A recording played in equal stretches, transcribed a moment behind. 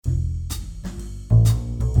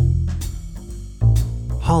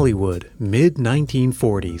Hollywood,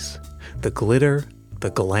 mid-1940s. The glitter,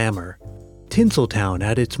 the glamour. Tinseltown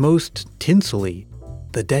at its most tinsely.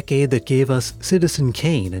 The decade that gave us Citizen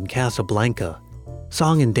Kane and Casablanca.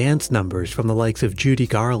 Song and dance numbers from the likes of Judy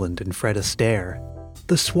Garland and Fred Astaire.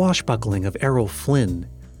 The swashbuckling of Errol Flynn.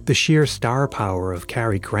 The sheer star power of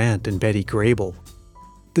Cary Grant and Betty Grable.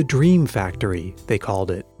 The Dream Factory, they called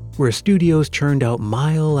it, where studios churned out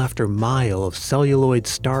mile after mile of celluloid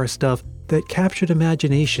star stuff that captured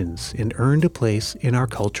imaginations and earned a place in our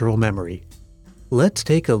cultural memory. Let's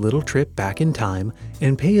take a little trip back in time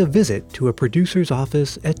and pay a visit to a producer's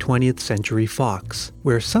office at 20th Century Fox,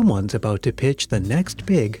 where someone's about to pitch the next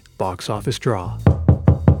big box office draw.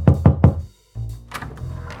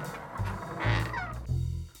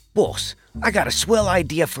 Boss, I got a swell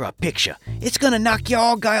idea for a picture. It's gonna knock your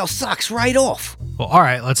Argyle socks right off. Well,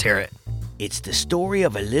 alright, let's hear it. It's the story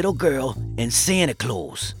of a little girl and Santa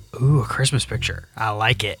Claus. Ooh, a Christmas picture. I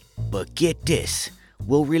like it. But get this,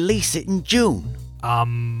 we'll release it in June.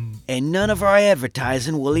 And none of our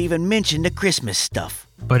advertising will even mention the Christmas stuff.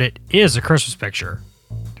 But it is a Christmas picture.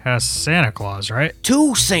 It has Santa Claus, right?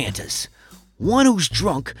 2 Santas. One who's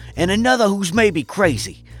drunk and another who's maybe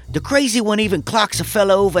crazy. The crazy one even clocks a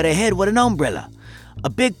fella over the head with an umbrella. A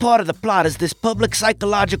big part of the plot is this public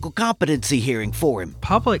psychological competency hearing for him.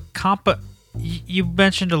 You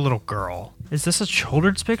mentioned a little girl. Is this a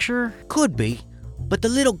children's picture? Could be, but the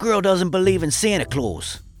little girl doesn't believe in Santa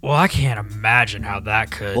Claus. Well, I can't imagine how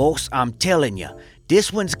that could... Boss, I'm telling you,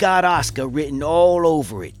 this one's got Oscar written all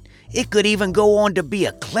over it. It could even go on to be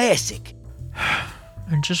a classic.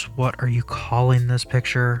 And just what are you calling this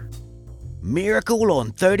picture? Miracle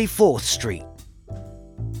on 34th Street.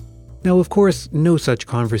 Now, of course, no such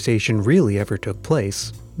conversation really ever took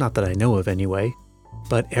place, not that I know of anyway,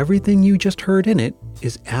 but everything you just heard in it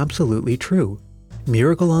is absolutely true.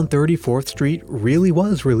 Miracle on 34th Street really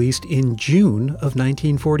was released in June of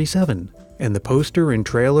 1947, and the poster and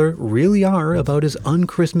trailer really are about as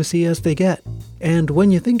un-Christmassy as they get. And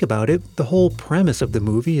when you think about it, the whole premise of the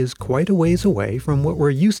movie is quite a ways away from what we're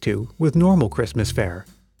used to with normal Christmas fare.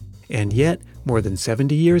 And yet, more than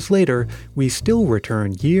 70 years later, we still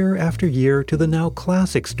return year after year to the now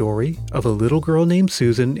classic story of a little girl named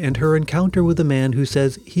Susan and her encounter with a man who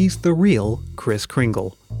says he's the real Kris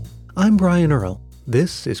Kringle. I'm Brian Earl.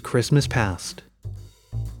 This is Christmas Past.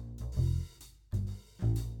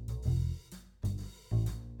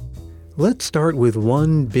 Let's start with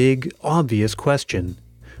one big, obvious question.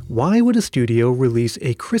 Why would a studio release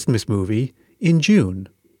a Christmas movie in June?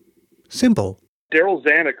 Simple. Darryl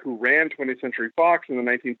Zanuck, who ran 20th Century Fox in the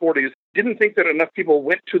 1940s, didn't think that enough people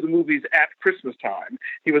went to the movies at Christmas time.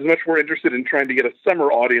 He was much more interested in trying to get a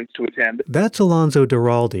summer audience to attend. That's Alonso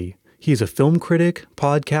Duralde. He's a film critic,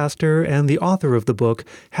 podcaster, and the author of the book,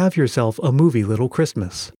 Have Yourself a Movie Little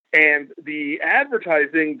Christmas. And the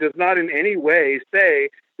advertising does not in any way say,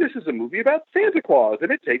 this is a movie about Santa Claus,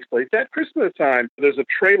 and it takes place at Christmas time. There's a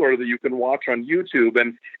trailer that you can watch on YouTube,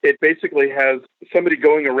 and it basically has somebody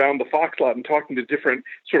going around the Fox lot and talking to different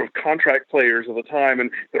sort of contract players of the time, and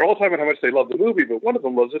they're all talking about how much they love the movie, but one of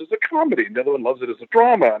them loves it as a comedy, and the other one loves it as a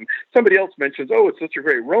drama, and somebody else mentions, oh, it's such a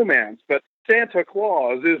great romance, but Santa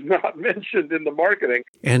Claus is not mentioned in the marketing.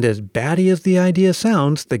 And as batty as the idea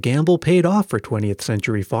sounds, the gamble paid off for 20th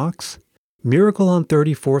Century Fox. Miracle on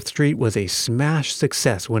 34th Street was a smash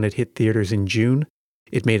success when it hit theaters in June.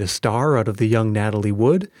 It made a star out of the young Natalie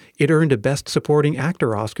Wood. It earned a Best Supporting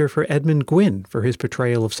Actor Oscar for Edmund Gwynne for his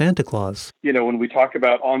portrayal of Santa Claus. You know, when we talk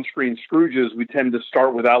about on-screen Scrooges, we tend to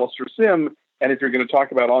start with Alistair Sim, and if you're going to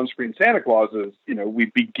talk about on-screen Santa Clauses, you know, we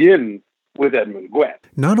begin with Edmund Gwynne.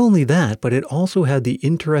 Not only that, but it also had the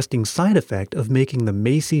interesting side effect of making the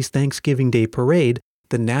Macy's Thanksgiving Day Parade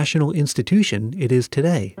the national institution it is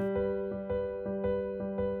today.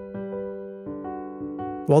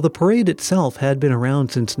 While the parade itself had been around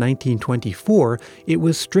since 1924, it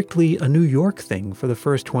was strictly a New York thing for the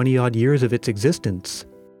first 20-odd years of its existence.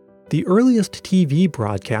 The earliest TV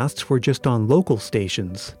broadcasts were just on local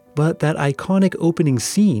stations, but that iconic opening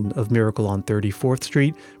scene of Miracle on 34th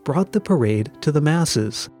Street brought the parade to the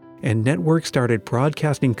masses, and networks started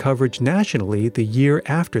broadcasting coverage nationally the year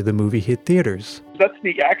after the movie hit theaters. That's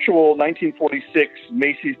the actual 1946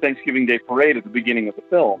 Macy's Thanksgiving Day Parade at the beginning of the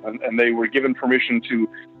film, and they were given permission to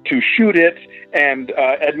shoot it, and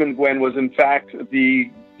Edmund Gwynne was in fact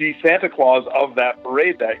the Santa Claus of that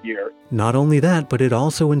parade that year. Not only that, but it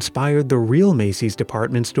also inspired the real Macy's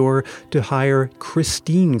department store to hire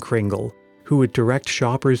Christine Kringle, who would direct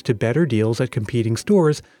shoppers to better deals at competing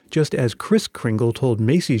stores, just as Kris Kringle told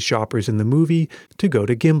Macy's shoppers in the movie to go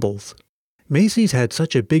to Gimbel's. Macy's had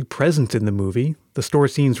such a big presence in the movie, the store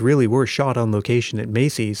scenes really were shot on location at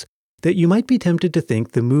Macy's, that you might be tempted to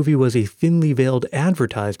think the movie was a thinly veiled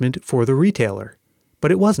advertisement for the retailer.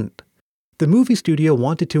 But it wasn't. The movie studio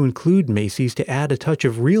wanted to include Macy's to add a touch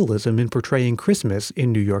of realism in portraying Christmas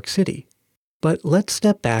in New York City. But let's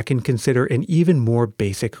step back and consider an even more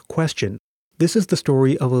basic question. This is the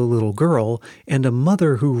story of a little girl and a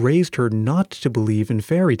mother who raised her not to believe in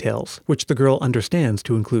fairy tales, which the girl understands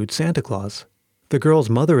to include Santa Claus. The girl's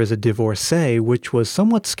mother is a divorcee, which was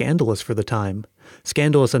somewhat scandalous for the time.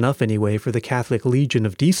 Scandalous enough anyway for the Catholic Legion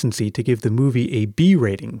of Decency to give the movie a B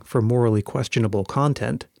rating for morally questionable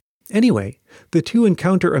content. Anyway, the two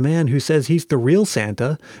encounter a man who says he's the real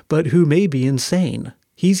Santa, but who may be insane.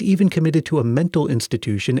 He's even committed to a mental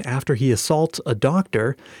institution after he assaults a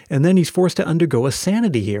doctor, and then he's forced to undergo a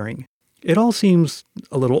sanity hearing. It all seems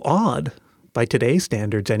a little odd, by today's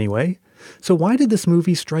standards anyway. So why did this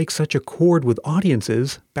movie strike such a chord with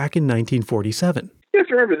audiences back in 1947? You have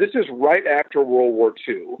to remember, this is right after World War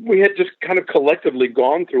II. We had just kind of collectively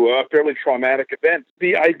gone through a fairly traumatic event.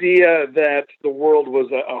 The idea that the world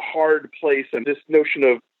was a hard place and this notion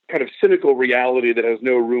of kind of cynical reality that has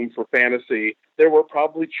no room for fantasy. There were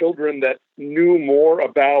probably children that knew more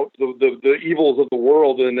about the evils of the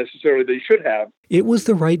world than necessarily they should have. It was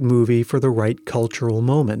the right movie for the right cultural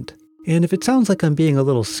moment. And if it sounds like I'm being a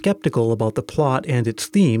little skeptical about the plot and its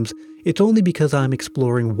themes, it's only because I'm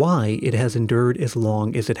exploring why it has endured as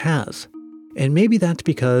long as it has. And maybe that's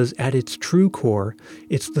because, at its true core,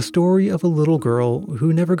 it's the story of a little girl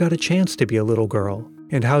who never got a chance to be a little girl,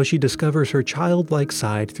 and how she discovers her childlike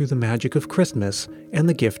side through the magic of Christmas and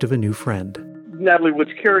the gift of a new friend. Natalie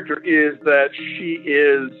Wood's character is that she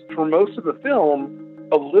is, for most of the film,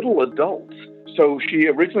 a little adult. So she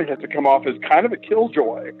originally has to come off as kind of a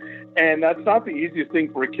killjoy. And that's not the easiest thing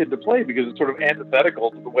for a kid to play because it's sort of antithetical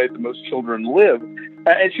to the way that most children live.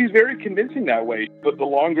 And she's very convincing that way. But the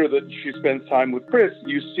longer that she spends time with Chris,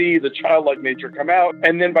 you see the childlike nature come out.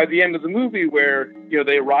 And then by the end of the movie where,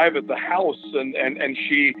 they arrive at the house and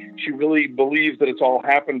she really believes that it's all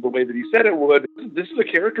happened the way that he said it would, this is a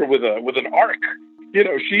character with an arc.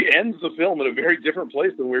 She ends the film in a very different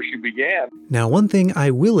place than where she began. Now, one thing I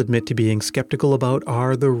will admit to being skeptical about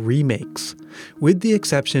are the remakes. With the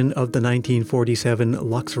exception of the 1947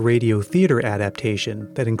 Lux Radio Theater adaptation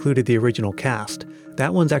that included the original cast,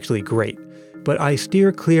 that one's actually great. But I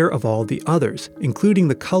steer clear of all the others, including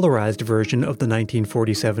the colorized version of the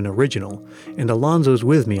 1947 original, and Alonzo's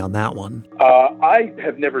with me on that one. I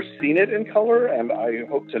have never seen it in color, and I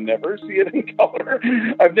hope to never see it in color.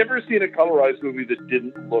 I've never seen a colorized movie that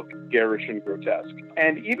didn't look garish and grotesque.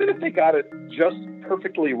 And even if they got it just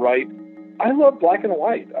perfectly right, I love black and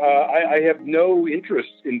white. I have no interest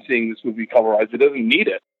in seeing this movie colorized. It doesn't need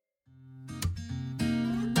it.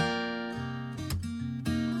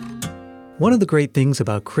 One of the great things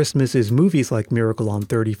about Christmas is movies like Miracle on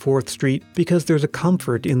 34th Street because there's a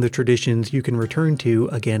comfort in the traditions you can return to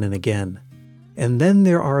again and again. And then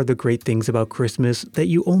there are the great things about Christmas that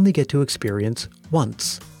you only get to experience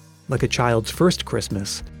once, like a child's first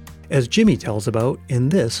Christmas, as Jimmy tells about in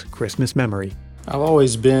this Christmas memory. I've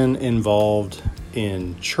always been involved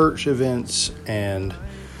in church events and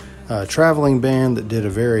a traveling band that did a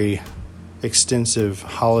very extensive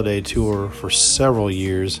holiday tour for several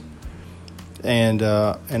years. And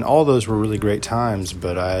all those were really great times,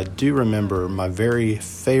 but I do remember my very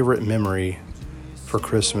favorite memory for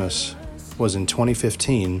Christmas was in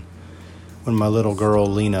 2015 when my little girl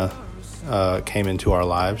Lena came into our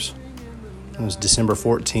lives. It was December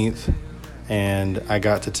 14th, and I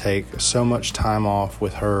got to take so much time off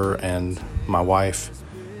with her and my wife,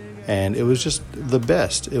 and it was just the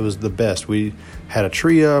best. It was the best. We had a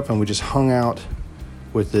tree up, and we just hung out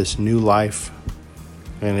with this new life.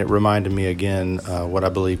 And it reminded me again what I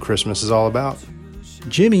believe Christmas is all about.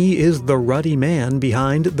 Jimmy is the Ruddy Man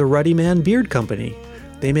behind the Ruddy Man Beard Company.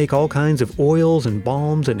 They make all kinds of oils and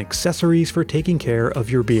balms and accessories for taking care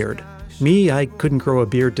of your beard. Me, I couldn't grow a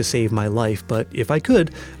beard to save my life, but if I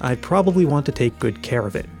could, I'd probably want to take good care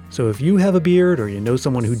of it. So if you have a beard or you know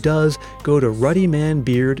someone who does, go to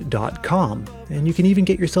ruddymanbeard.com. And you can even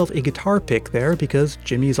get yourself a guitar pick there because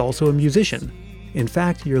Jimmy is also a musician. In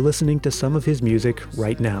fact, you're listening to some of his music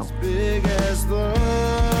right now. Big as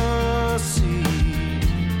the sea.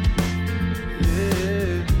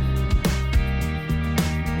 Yeah.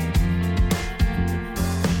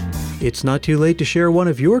 It's not too late to share one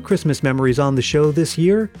of your Christmas memories on the show this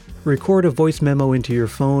year. Record a voice memo into your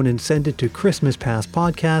phone and send it to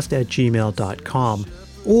christmaspastpodcast@gmail.com.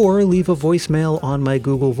 Or leave a voicemail on my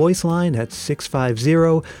Google Voice line at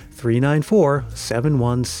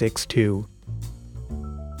 650-394-7162.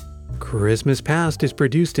 Christmas Past is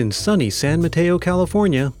produced in sunny San Mateo,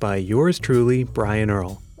 California by yours truly, Brian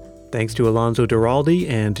Earl. Thanks to Alonzo Duralde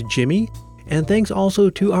and Jimmy, and thanks also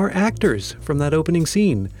to our actors from that opening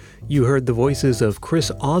scene. You heard the voices of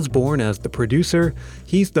Chris Osborne as the producer.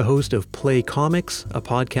 He's the host of Play Comics, a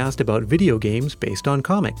podcast about video games based on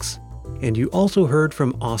comics. And you also heard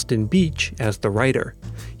from Austin Beach as the writer.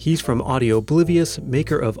 He's from Audio Oblivious,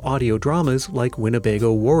 maker of audio dramas like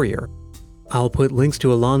Winnebago Warrior. I'll put links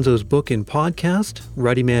to Alonzo's book and podcast,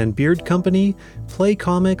 Ruddy Man Beard Company, Play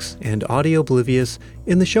Comics, and Audio Oblivious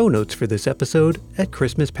in the show notes for this episode at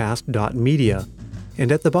christmaspast.media.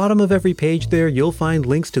 And at the bottom of every page there, you'll find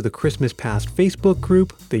links to the Christmas Past Facebook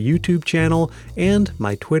group, the YouTube channel, and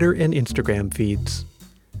my Twitter and Instagram feeds.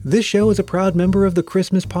 This show is a proud member of the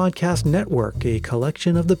Christmas Podcast Network, a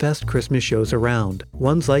collection of the best Christmas shows around.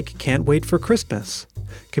 Ones like Can't Wait for Christmas.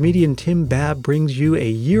 Comedian Tim Babb brings you a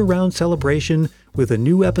year-round celebration with a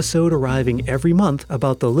new episode arriving every month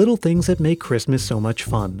about the little things that make Christmas so much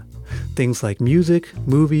fun. Things like music,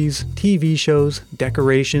 movies, TV shows,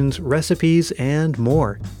 decorations, recipes, and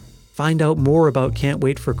more. Find out more about Can't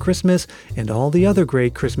Wait for Christmas and all the other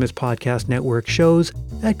great Christmas Podcast Network shows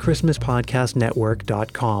at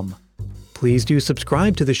christmaspodcastnetwork.com. Please do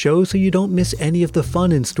subscribe to the show so you don't miss any of the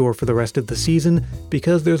fun in store for the rest of the season,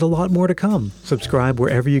 because there's a lot more to come. Subscribe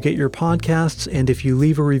wherever you get your podcasts, and if you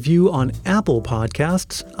leave a review on Apple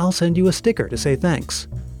Podcasts, I'll send you a sticker to say thanks.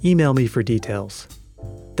 Email me for details.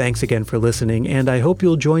 Thanks again for listening, and I hope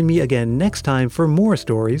you'll join me again next time for more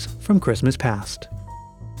stories from Christmas Past.